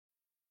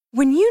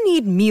When you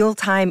need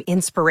mealtime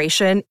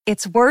inspiration,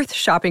 it's worth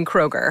shopping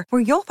Kroger,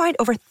 where you'll find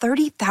over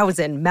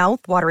 30,000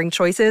 mouth-watering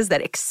choices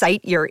that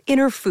excite your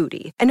inner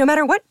foodie. And no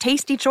matter what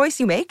tasty choice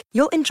you make,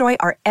 you'll enjoy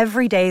our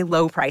everyday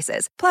low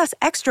prices, plus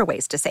extra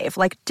ways to save,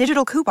 like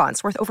digital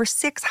coupons worth over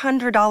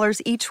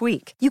 $600 each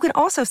week. You can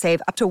also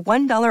save up to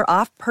 $1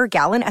 off per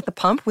gallon at the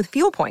pump with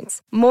fuel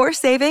points. More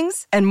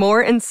savings and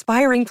more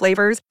inspiring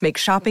flavors make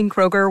shopping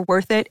Kroger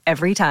worth it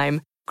every time.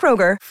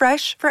 Kroger,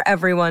 fresh for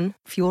everyone.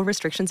 Fuel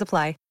restrictions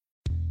apply.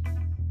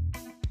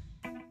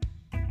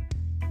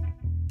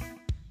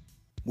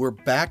 We're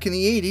back in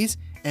the 80s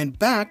and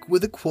back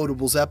with a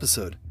Quotables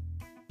episode.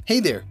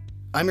 Hey there,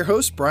 I'm your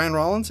host, Brian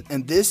Rollins,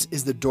 and this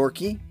is the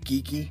Dorky,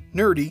 Geeky,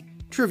 Nerdy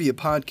Trivia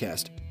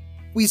Podcast.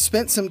 We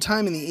spent some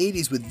time in the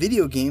 80s with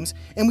video games,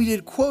 and we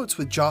did quotes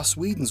with Joss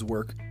Whedon's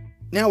work.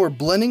 Now we're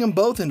blending them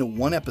both into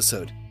one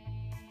episode.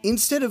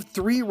 Instead of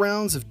 3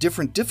 rounds of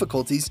different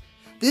difficulties,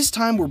 this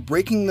time we're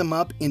breaking them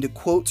up into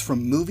quotes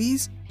from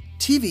movies,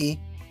 TV,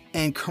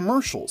 and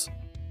commercials.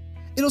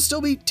 It'll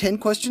still be 10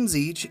 questions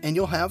each, and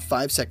you'll have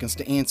 5 seconds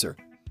to answer.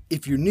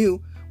 If you're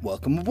new,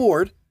 welcome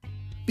aboard.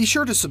 Be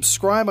sure to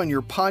subscribe on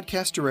your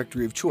podcast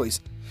directory of choice.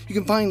 You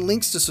can find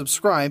links to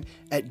subscribe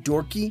at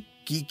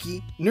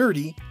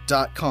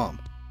dorkygeekynerdy.com.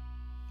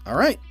 All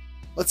right,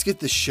 let's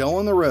get the show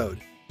on the road.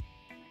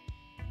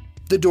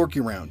 The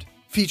Dorky Round,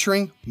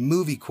 featuring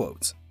movie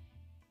quotes.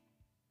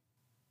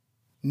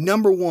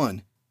 Number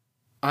 1.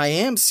 I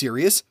am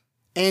serious,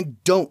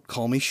 and don't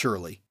call me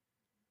Shirley.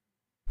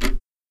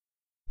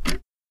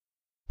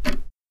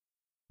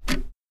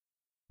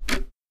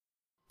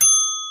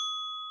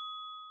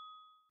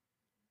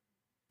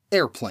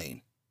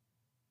 Airplane.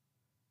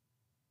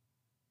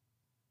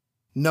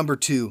 Number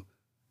 2.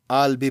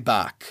 I'll be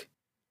back.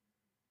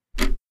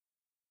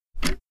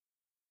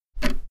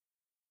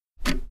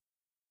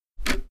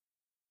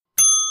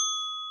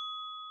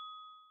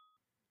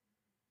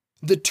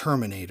 The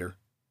Terminator.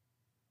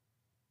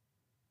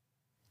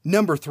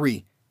 Number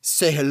 3.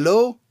 Say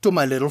hello to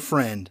my little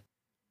friend.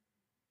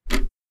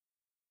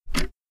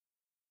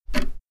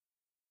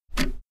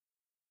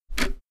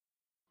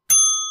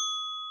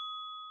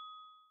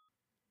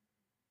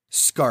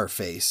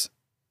 Scarface.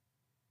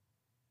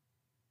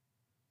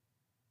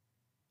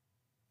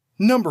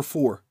 Number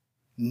 4.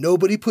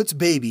 Nobody puts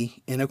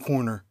baby in a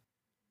corner.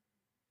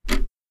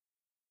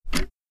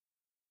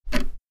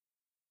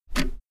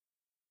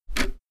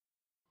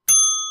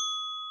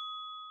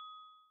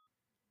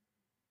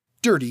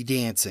 Dirty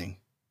Dancing.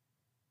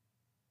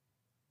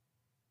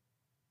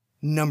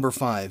 Number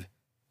 5.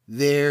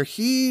 They're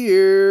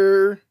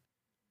here.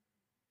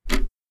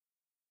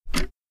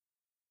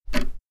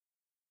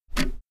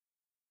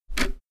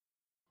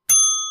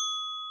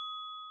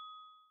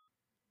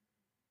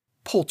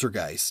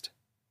 Poltergeist.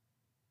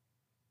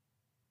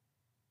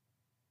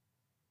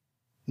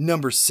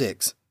 Number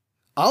 6.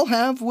 I'll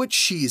have what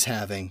she's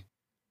having.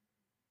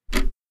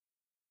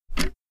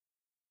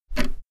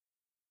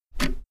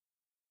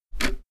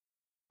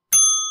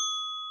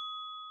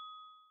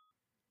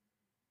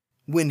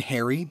 When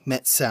Harry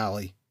Met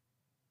Sally.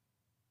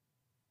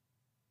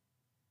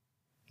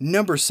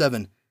 Number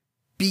 7.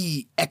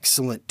 Be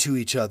excellent to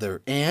each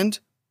other and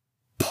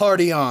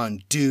party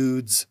on,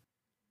 dudes.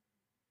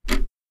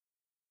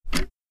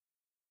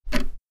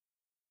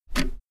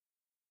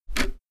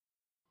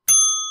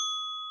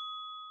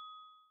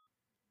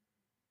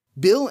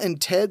 Bill and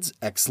Ted's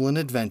Excellent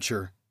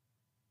Adventure.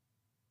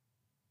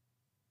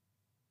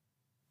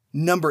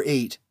 Number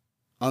 8.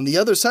 On the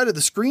other side of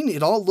the screen,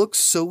 it all looks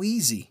so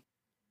easy.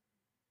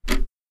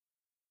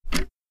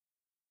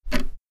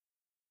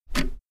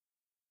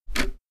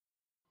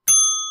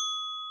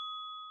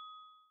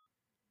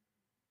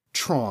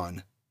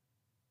 Tron.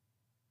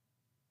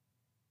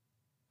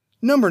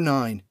 Number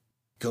 9.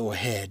 Go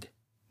ahead,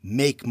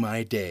 make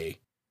my day.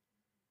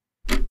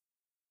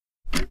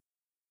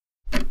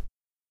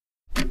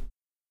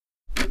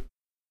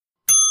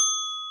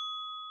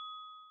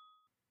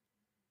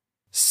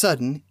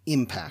 Sudden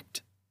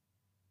impact.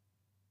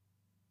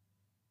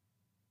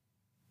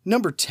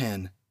 Number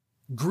 10.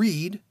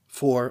 Greed,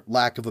 for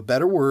lack of a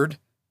better word,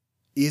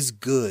 is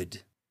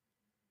good.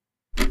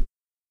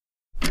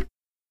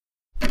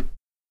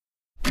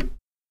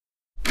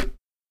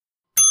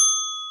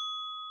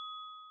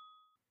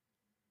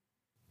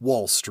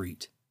 Wall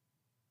Street.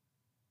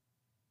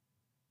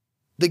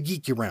 The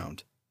Geeky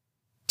Round.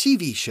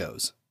 TV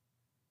shows.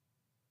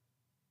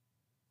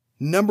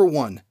 Number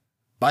 1.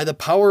 By the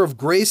power of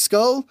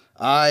Grayskull,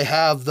 I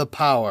have the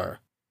power.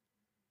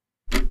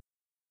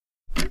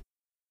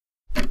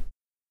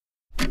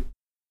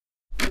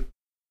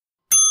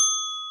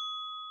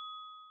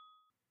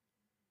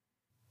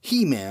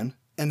 He-Man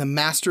and the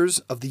Masters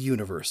of the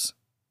Universe.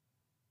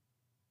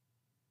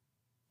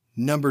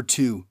 Number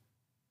 2.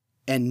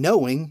 And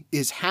knowing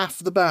is half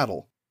the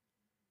battle.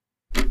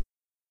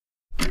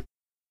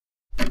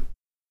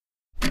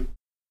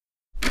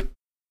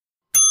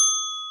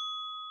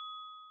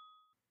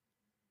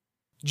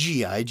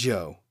 G.I.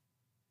 Joe.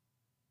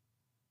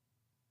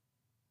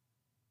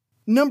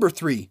 Number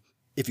 3.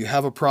 If you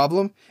have a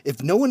problem,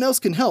 if no one else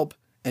can help,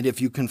 and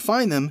if you can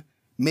find them,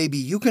 maybe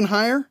you can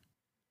hire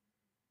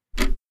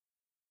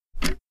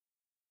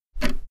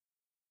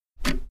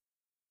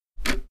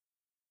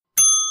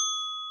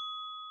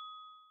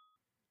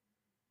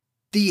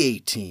the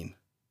A-Team.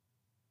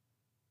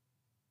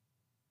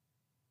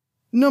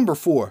 Number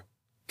 4.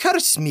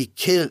 Curse me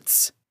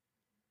kilts.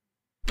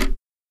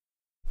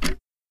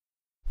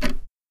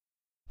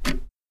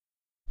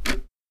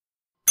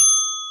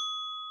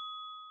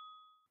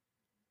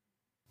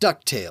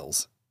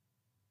 DuckTales.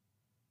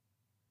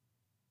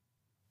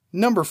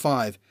 Number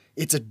 5.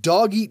 It's a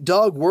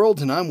dog-eat-dog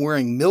world and I'm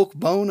wearing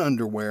milk-bone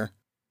underwear.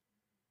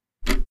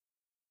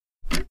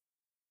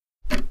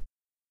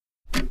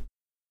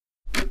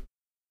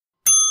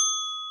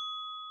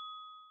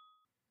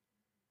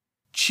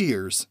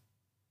 Cheers.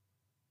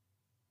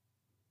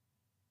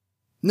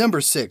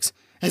 Number 6.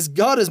 As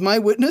God is my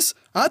witness,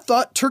 I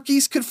thought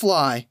turkeys could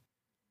fly.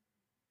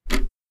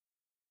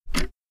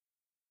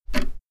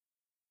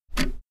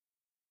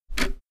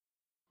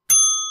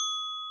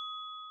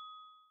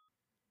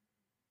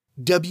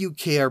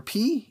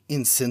 WKRP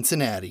in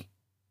Cincinnati.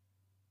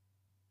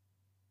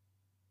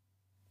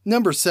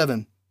 Number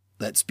 7.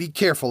 Let's be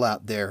careful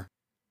out there.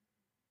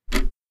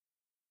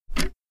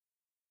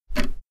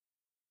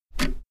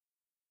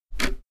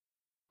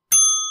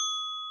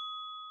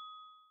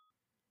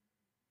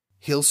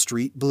 Hill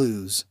Street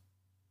Blues.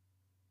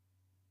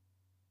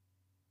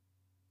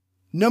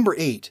 Number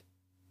 8.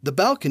 The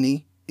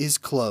balcony is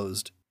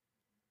closed.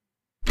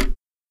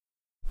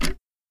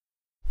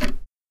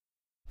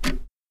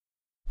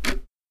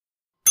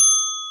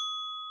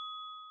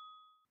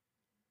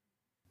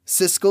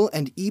 Siskel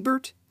and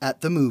Ebert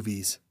at the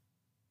movies.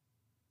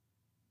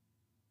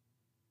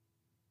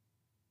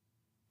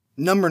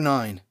 Number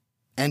 9.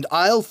 And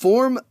I'll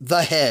form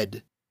the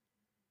head.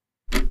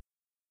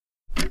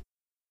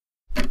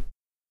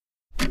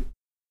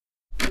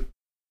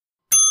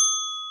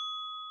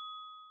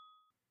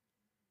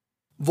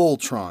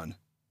 Voltron.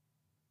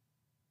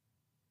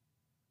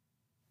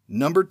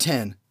 Number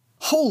 10.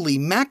 Holy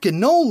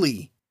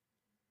macanoli!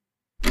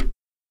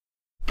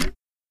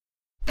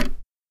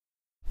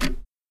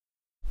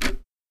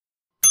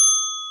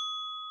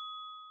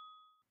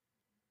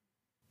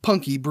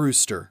 Punky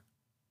Brewster.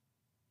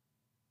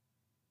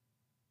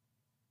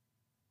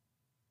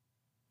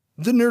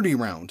 The Nerdy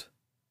Round.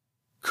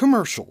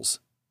 Commercials.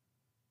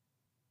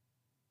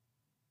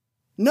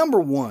 Number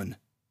 1.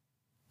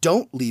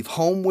 Don't leave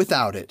home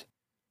without it.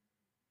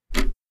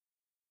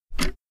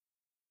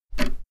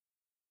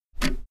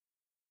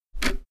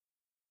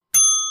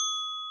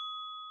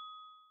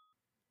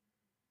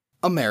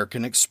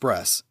 American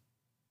Express.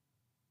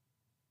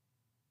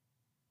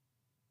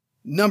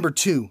 Number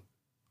 2.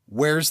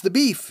 Where's the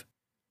beef?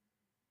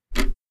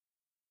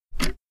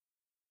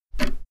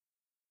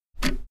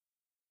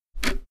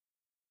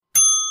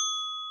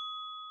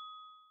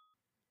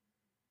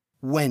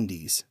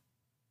 Wendy's.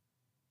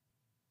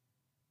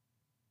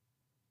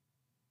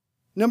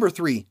 Number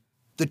 3.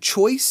 The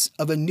choice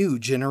of a new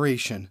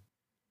generation.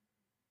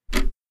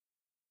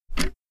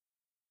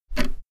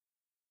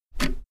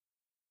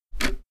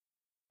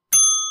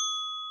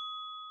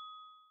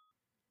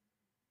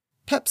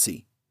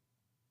 Pepsi.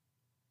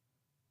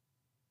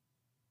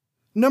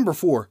 Number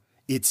 4.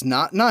 It's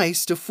not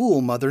nice to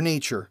fool Mother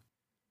Nature.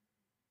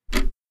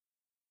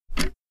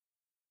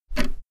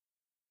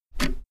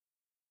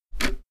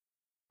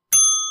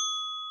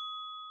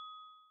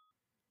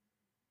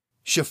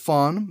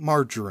 Chiffon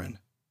margarine.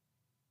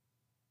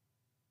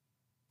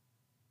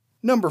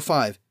 Number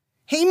 5.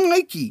 Hey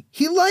Mikey,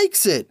 he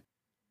likes it!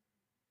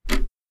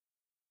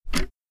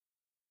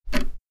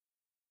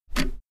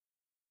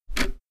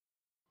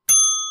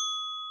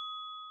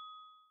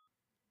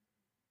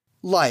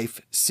 Life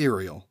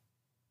cereal.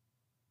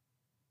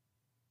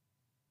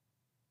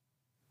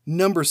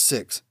 Number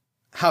 6.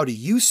 How do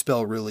you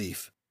spell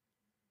relief?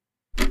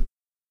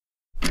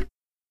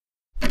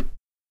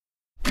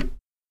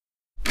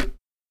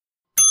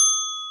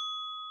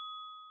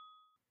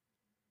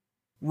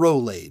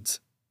 Rolaids.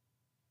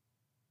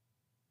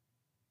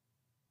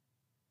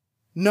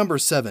 Number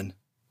 7.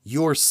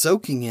 You're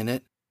soaking in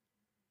it.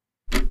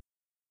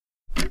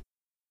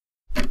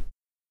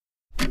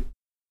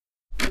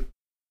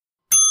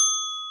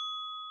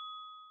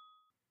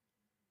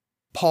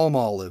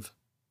 Palmolive.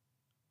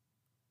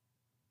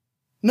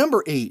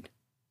 Number 8.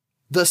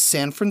 The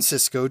San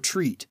Francisco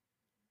Treat.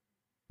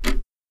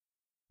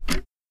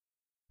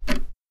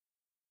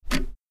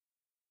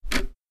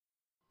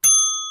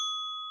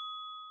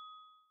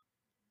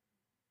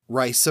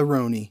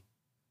 Rice-A-Roni.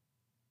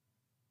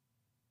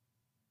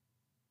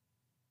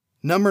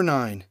 Number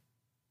 9.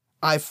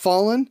 I've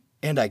fallen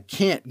and I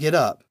can't get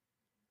up.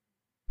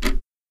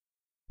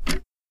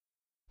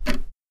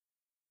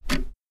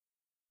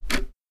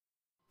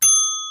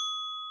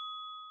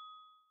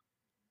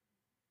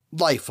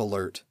 Life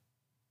Alert.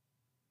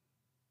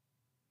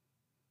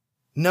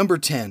 Number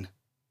 10.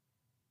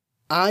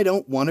 I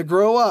don't want to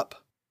grow up.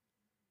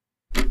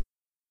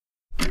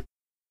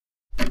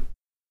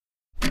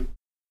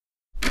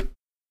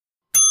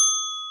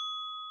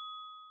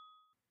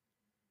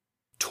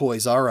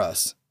 Toys R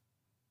Us.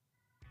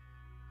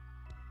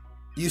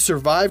 You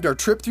survived our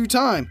trip through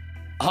time.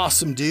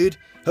 Awesome, dude.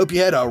 Hope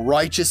you had a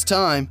righteous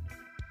time.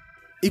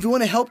 If you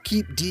want to help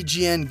keep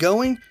DGN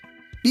going,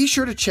 be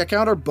sure to check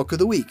out our book of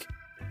the week.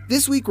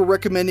 This week we're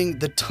recommending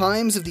The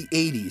Times of the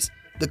 80s,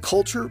 the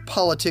culture,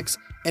 politics,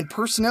 and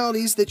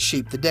personalities that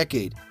shaped the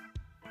decade.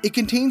 It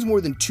contains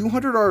more than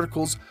 200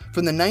 articles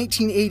from the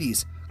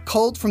 1980s,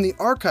 culled from the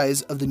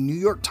archives of the New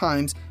York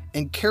Times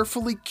and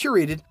carefully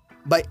curated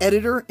by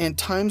editor and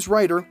Times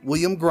writer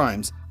William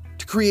Grimes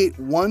to create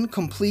one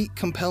complete,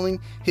 compelling,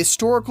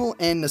 historical,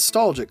 and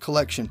nostalgic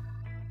collection.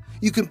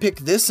 You can pick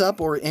this up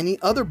or any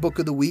other book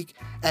of the week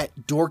at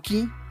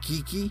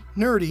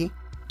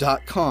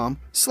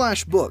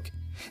dorkygeekynerdy.com/book.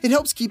 It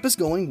helps keep us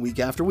going week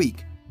after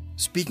week.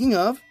 Speaking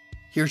of,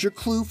 here's your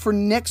clue for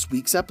next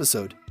week's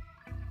episode.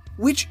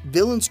 Which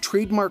villain's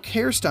trademark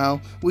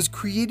hairstyle was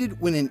created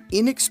when an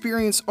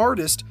inexperienced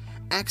artist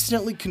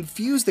accidentally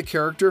confused the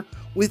character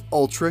with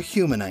Ultra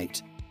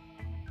Humanite?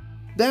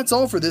 That's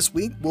all for this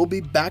week. We'll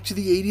be back to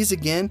the 80s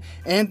again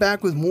and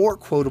back with more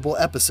quotable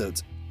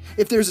episodes.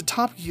 If there's a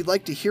topic you'd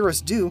like to hear us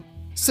do,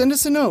 send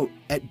us a note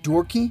at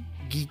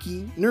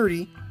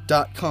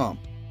dorkygeekynerdy.com.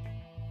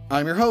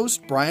 I'm your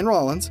host, Brian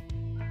Rollins.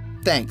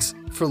 Thanks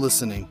for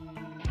listening.